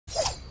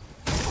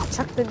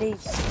Chuck the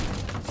nades.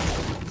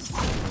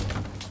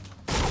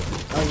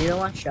 Oh, you don't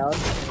want shells?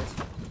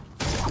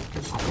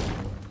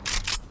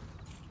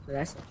 But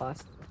that's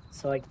impossible.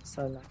 So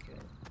I'm not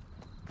good.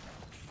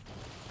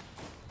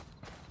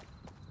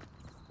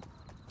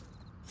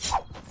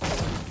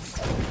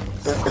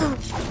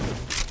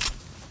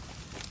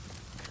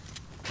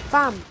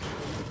 Bam!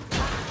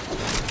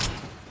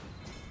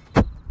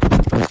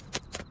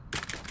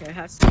 Okay,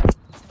 have some.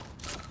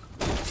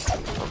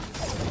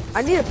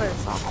 I need a better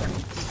software.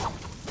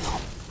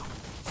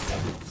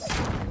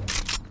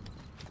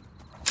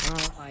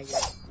 Oh my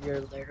god,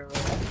 you're literally.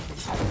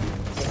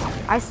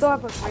 I still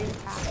have a green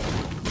pack.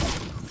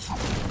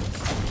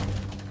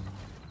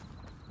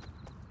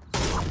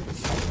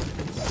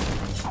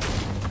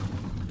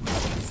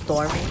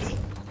 Storm maybe?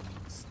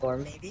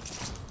 Storm maybe?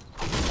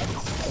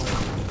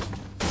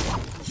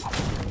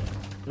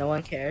 No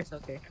one cares?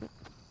 Okay.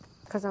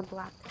 Because I'm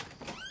black.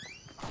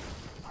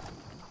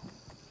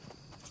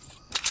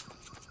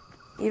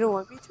 You don't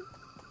want me to?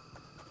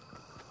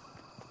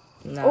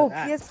 No, Oh,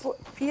 that.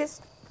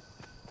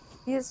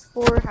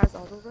 PS4 has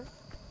auto run.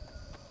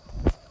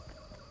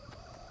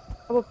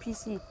 How about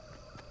PC?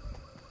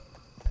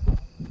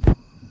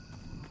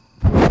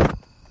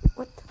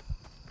 What?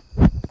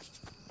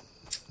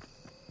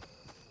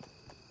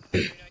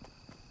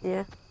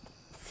 Yeah.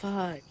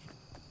 Fuck.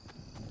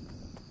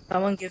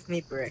 Someone give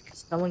me brick.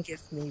 Someone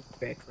give me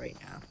brick right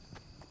now.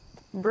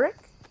 Brick?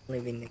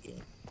 Leaving the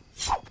game.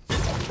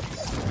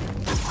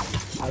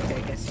 Okay,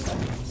 I guess so.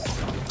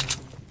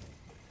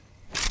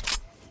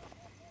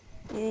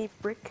 You need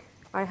brick?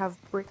 I have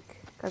brick,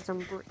 because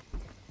I'm brick.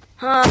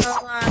 Huh,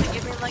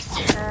 give me like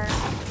 10.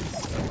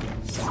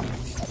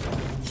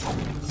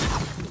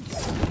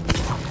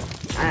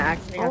 I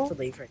actually have to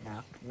leave right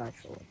now. I'm not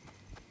sure.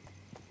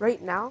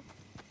 Right now?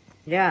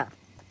 Yeah.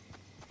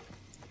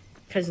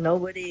 Cause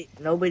nobody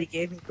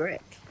gave me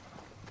brick.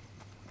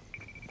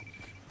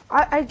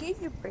 I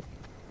gave you brick.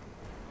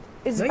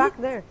 It's No, back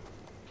there.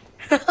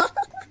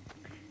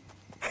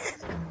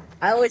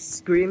 I was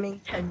screaming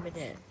 10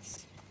 minutes.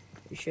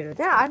 You should have.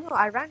 Yeah, I know.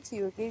 I ran to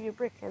you, gave you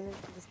brick, and then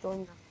you just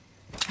don't know.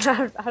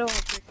 I don't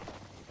want brick.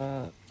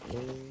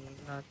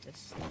 Not the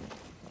same.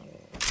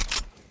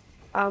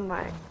 Oh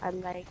my, I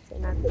liked it,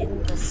 and I'm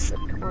getting the sick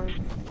one.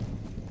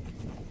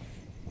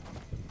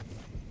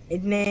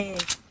 It may.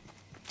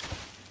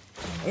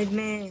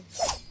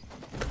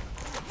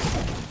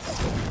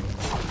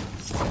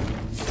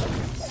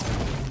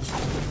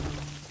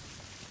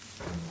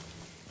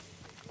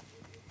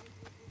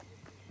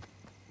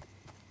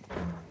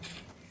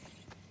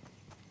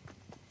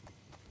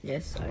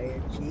 Yes, I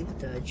achieved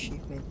the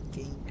achievement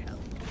gain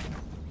health.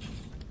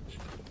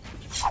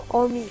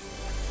 Or me.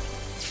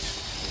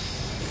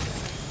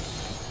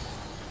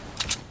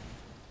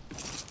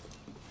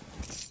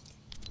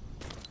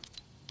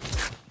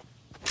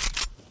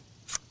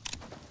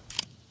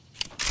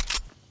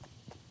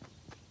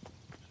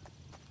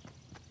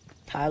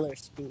 Tyler,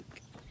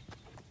 speak.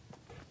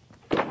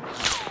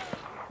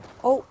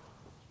 Oh.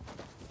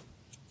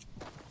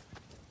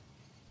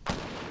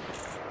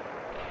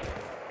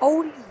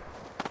 Holy.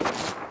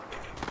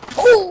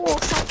 Oh,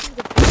 something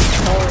the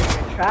Holy,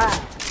 you're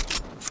trapped.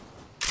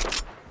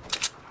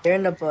 They're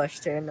in the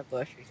bush.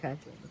 We can't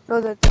do anything.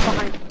 No, they're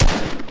behind.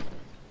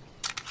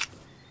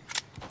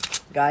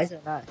 Guys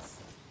are nuts.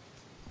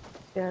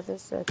 Yeah,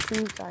 there's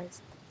two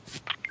guys.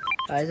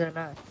 Guys are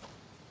nuts.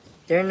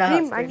 They're in the house.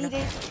 Dream, I need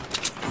it.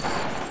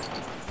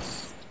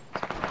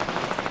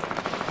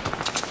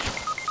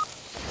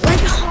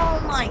 Oh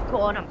my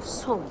god, I'm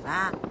so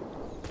mad.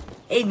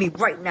 Aid me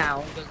right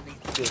now. I'm gonna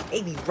leave the game.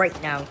 Aid me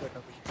right now. I'm gonna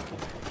leave the game.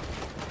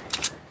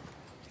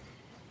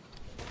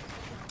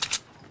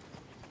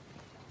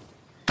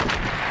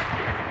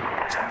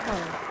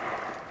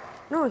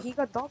 No, he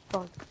got dogged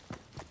on.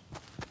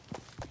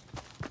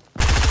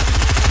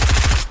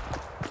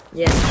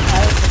 Yes,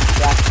 I was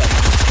distracted.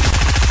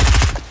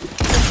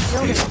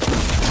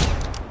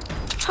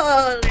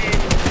 Holy.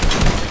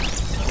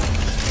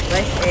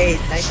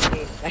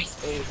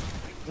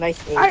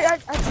 Nice aid. I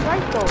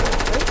tried though,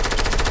 right?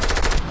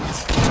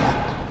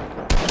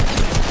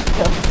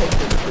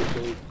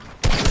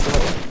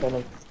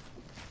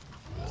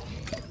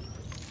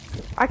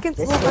 I can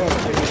throw back.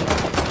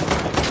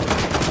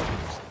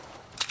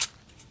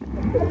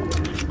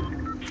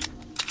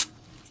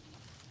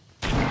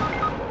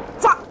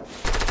 Fuck!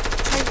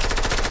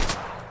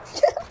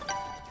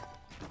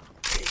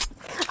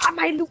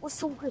 My loot was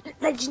so good.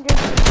 Legendary.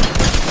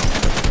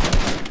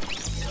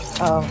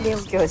 Oh,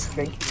 this guy was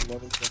drinking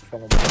minis in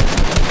front of me.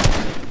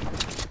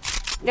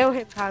 Nail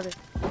him, Tyler.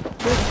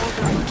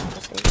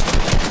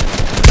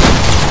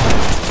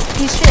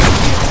 He's shit.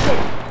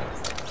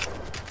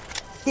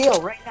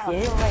 Heal right now. Yeah.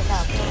 Heal right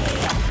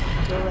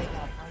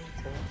now.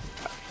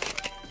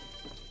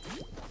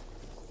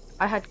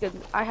 I had good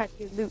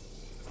loot.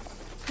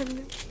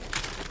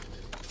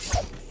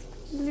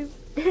 Loot.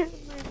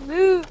 My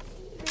loot.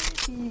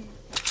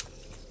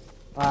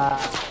 Wow.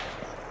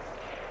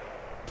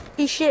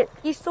 He's shit.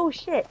 He's so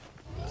shit.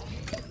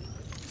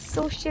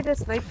 so shit at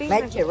sniping.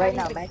 Medkit right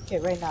now,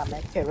 medkit right now,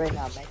 medkit right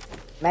now,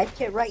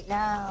 medkit right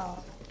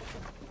now.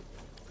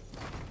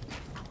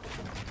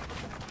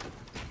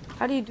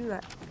 How do you do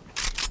that?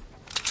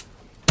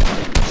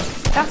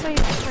 That's how you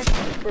put my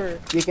paper.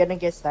 You're gonna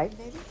get sniped,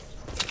 maybe?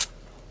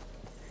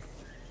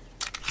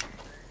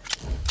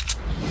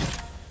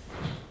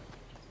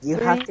 You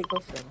have to go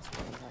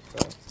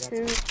first.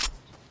 2,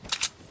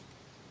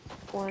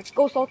 1.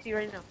 Go salty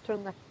right now.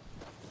 Turn left.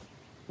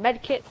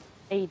 Medkit.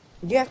 Aid.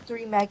 You have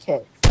 3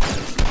 medkits.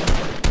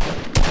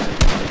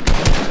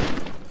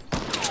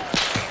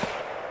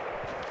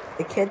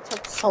 The kid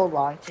took so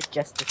long to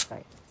just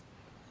snipe.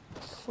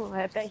 Oh,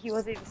 I bet he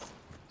wasn't even...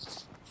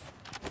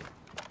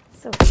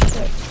 So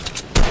shit.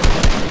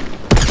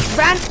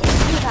 Ran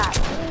into that.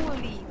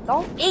 Holy.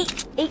 Don't.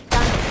 8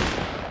 diamonds.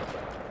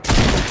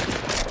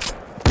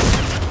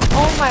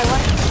 Oh my, why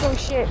is he so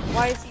shit?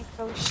 Why is he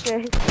so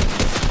shit?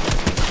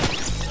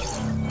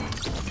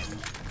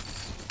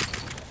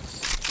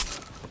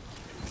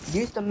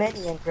 Use the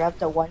mini and grab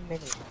the 1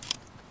 mini.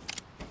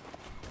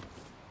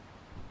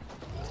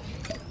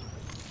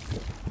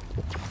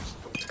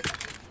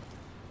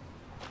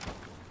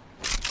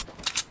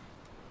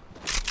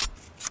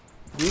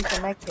 Use the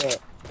medkit.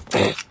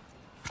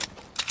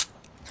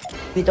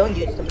 If you don't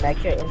use the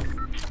medkit in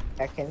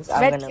seconds,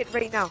 I'm gonna... Medkit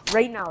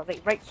right now,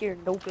 like right here,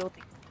 no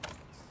building.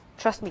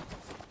 Trust me.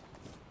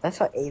 That's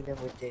what Aiden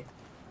would do.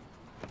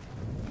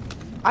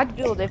 I'd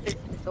build if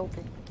it's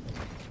open.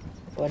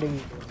 What are you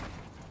doing?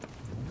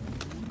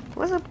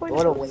 What's the point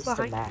What a of waste of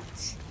behind?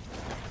 match.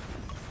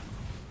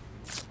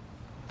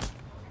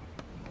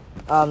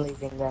 I'm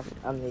leaving then.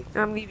 I'm leaving.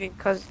 I'm leaving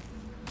because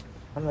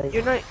I'm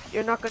leaving.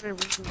 you're not gonna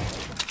reboot.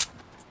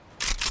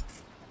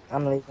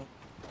 I'm leaving.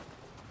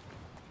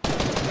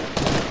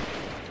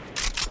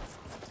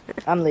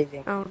 I'm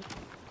leaving.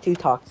 Too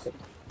toxic.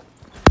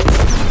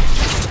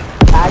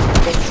 Bad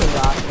convincing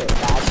rocket.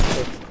 Bad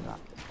convincing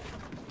rocket.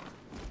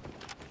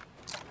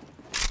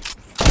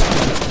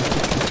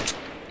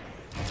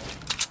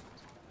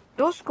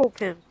 No scope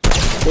him.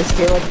 This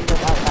kid wasn't even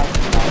out like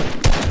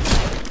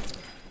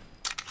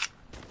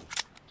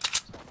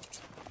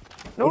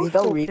No if you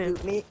don't scope him.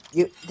 reboot me,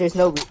 there's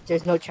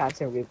no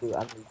chance in reboot.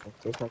 I'm leaving.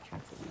 There's no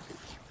chance in reboot.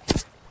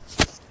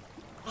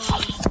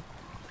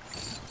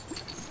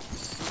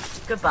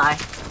 Goodbye.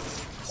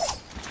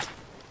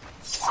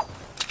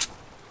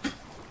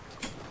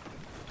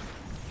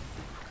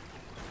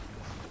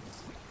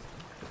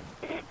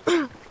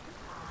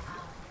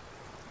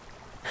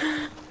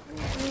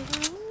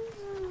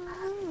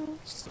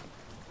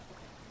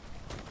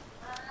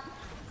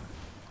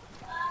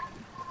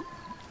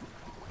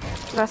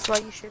 That's why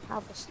you should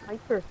have a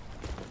sniper.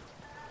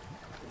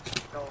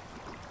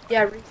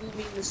 Yeah, reboot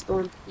me in the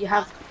storm. You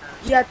had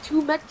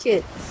 2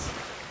 medkits.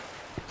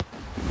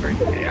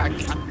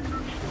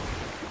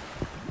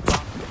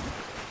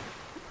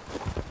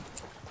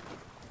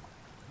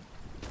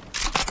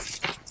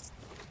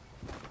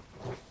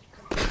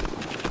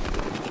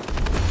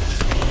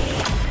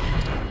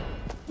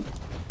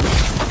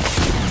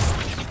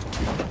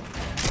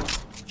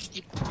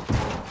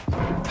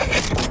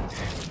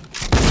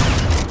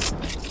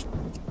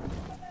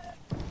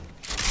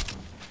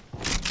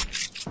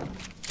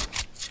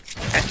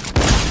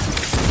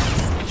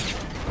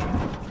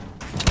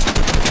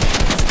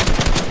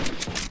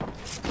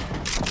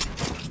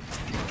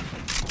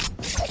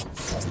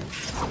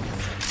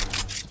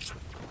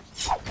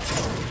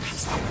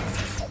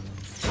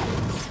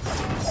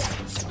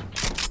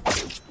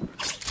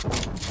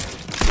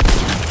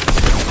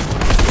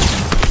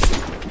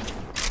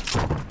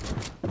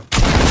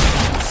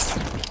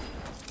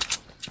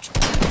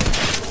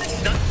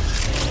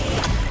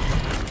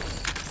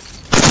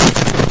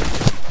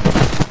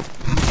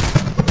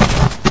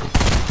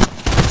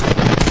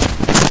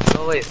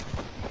 Oh wait,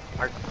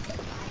 Mark.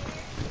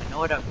 I know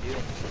what I'm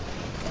doing.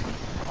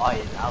 Oh,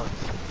 it's out.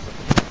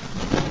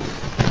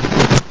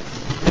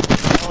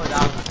 Oh,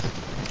 down.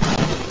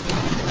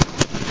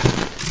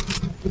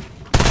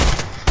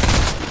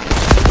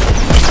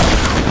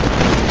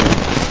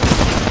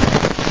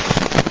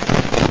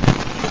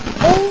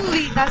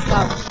 Holy, that's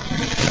loud.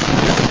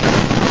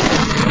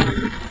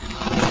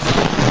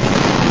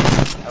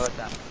 How about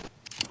that?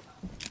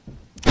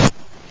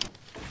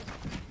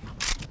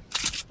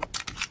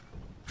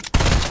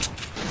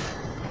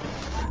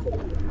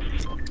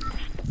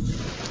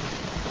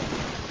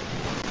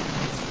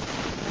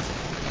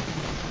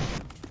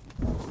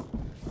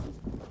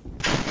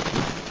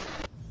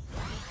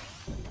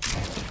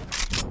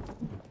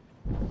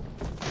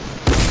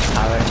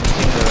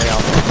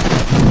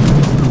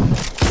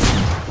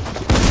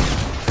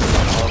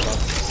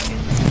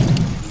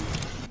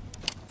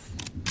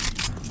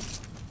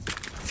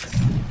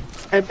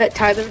 I bet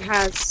Tyler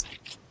has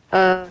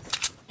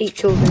 8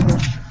 kills right now.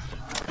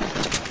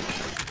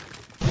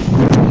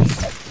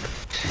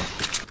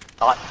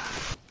 Thought.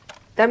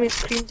 That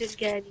means Cream didn't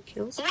get any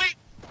kills.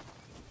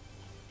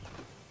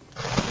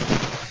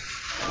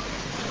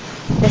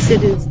 Yes,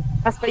 it is.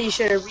 That's why you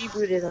should have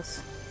rebooted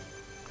us.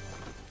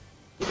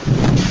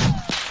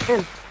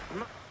 Man.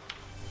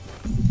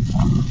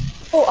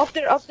 Oh, up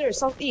there,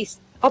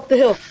 southeast, up the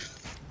hill,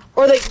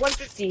 or like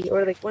 150,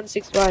 or like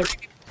 165.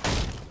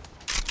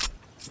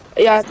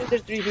 Yeah, I think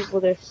there's 3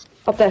 people there,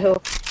 up that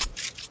hill.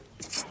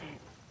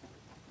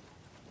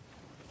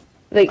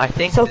 Like I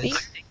think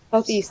southeast,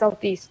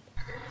 southeast,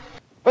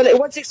 or like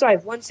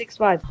 165,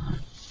 165.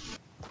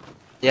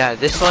 yeah,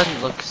 this one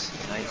looks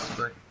nice,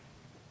 but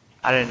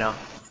I don't know.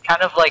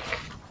 Kind of like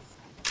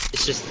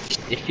it's just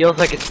it feels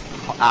like it's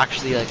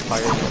actually like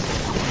part of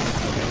this.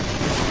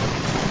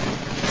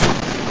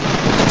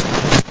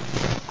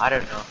 I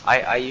don't know.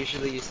 I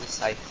usually use the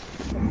scythe.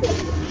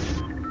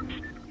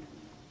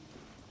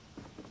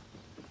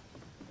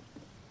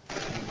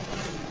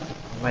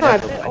 Might Huh, I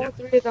have to bet light all up.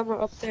 3 of them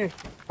are up there.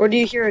 Or do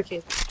you hear a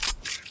kid?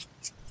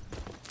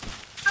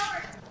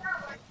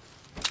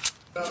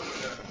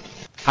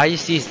 How you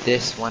sees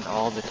this one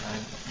all the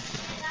time?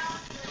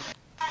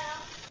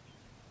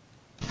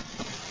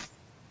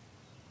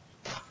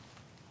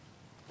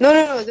 No,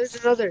 no, no. There's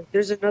another.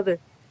 There's another.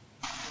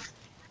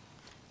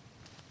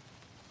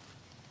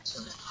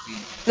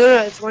 No,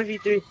 no, it's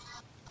 1v3.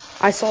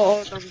 I saw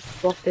all of them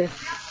up there.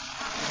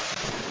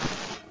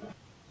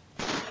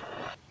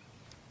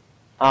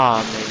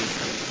 Ah, maybe.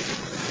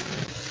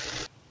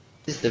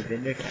 This is the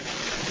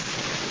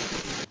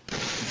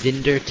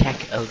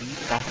Vindertech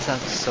Elite. That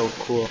sounds so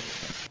cool.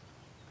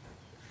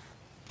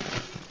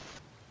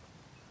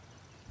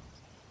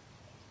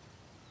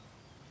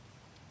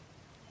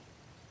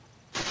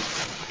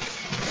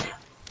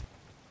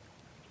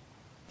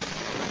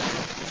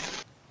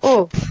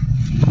 Oh,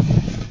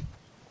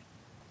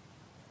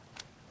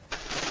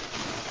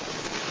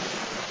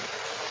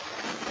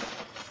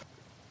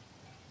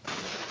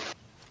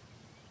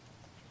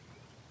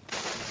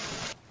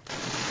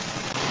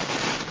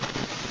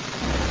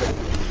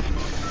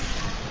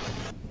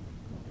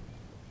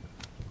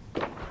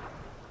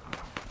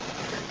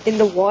 in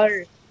the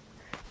water.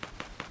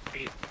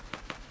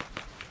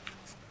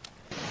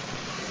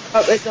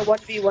 Oh, it's a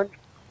 1v1.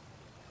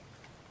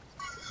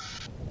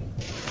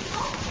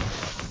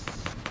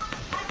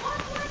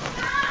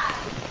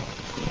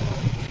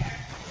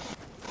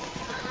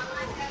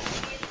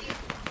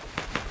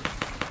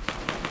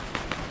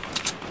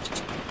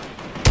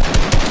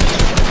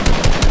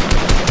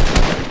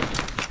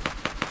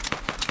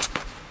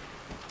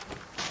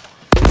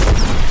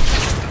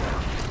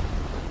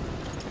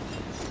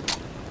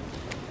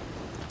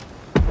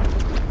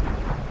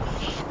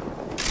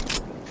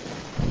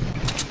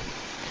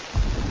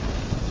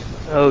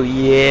 Oh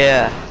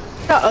yeah.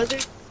 The other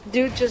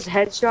dude just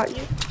headshot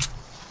you.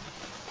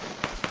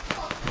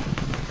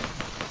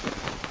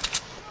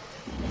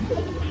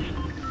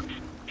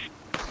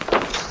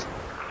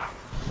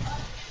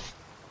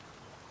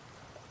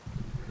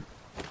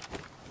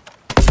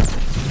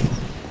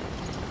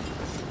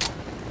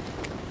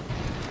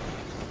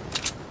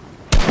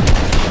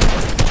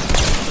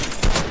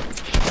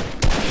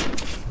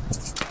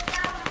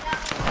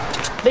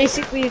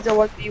 Basically, it's a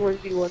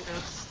 1v1v1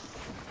 now.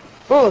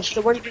 Oh, it's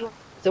the 1v1.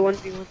 It's a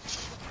 1v1.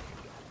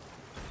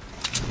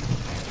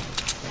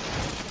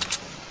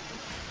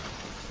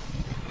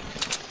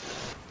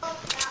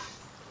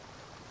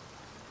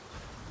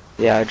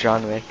 Yeah,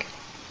 John Wick.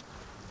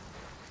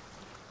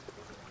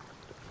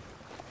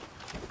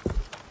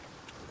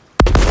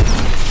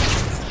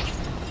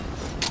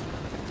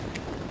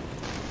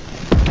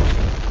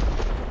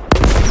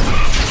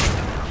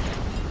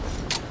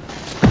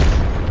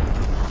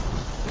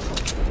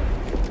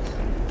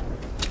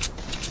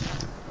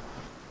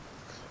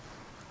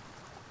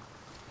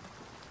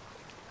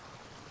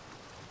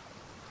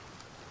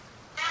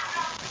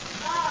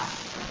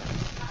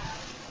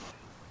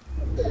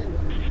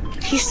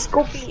 He's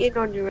scoping in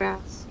on your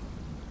ass.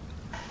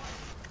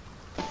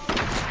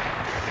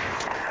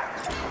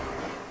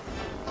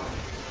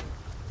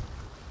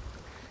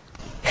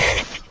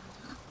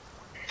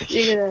 Look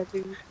at that,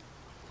 dude.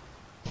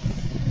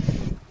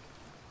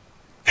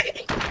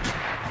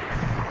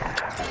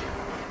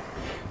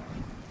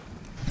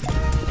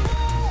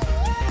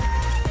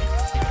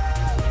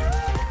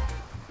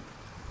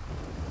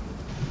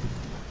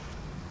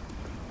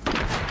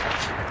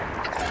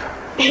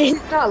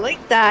 He's not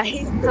like that.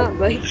 He's not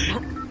like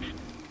that.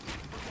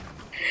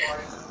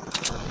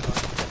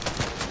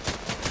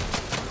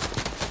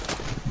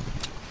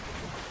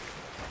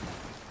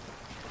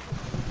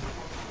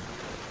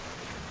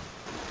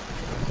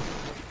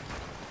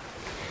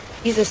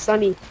 He's a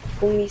sunny.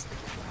 Only.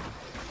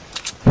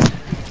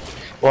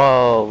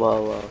 Whoa,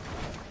 whoa, whoa.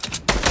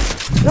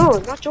 No,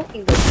 I'm not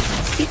joking. Though.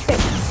 Speak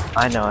fix.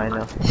 I know, I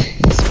know.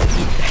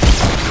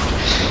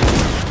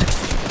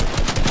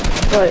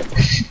 But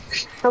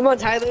come on,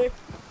 Tyler.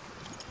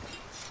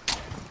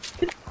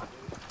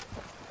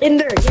 In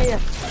there, yeah, yeah.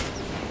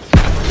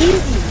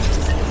 Easy.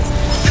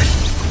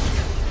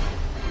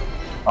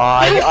 Oh,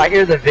 I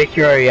hear the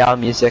Victory Royale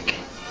music.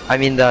 I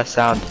mean the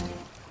sound.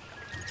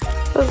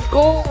 Let's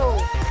go.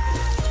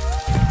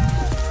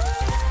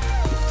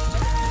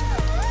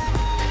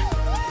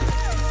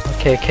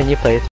 Okay, can you play it?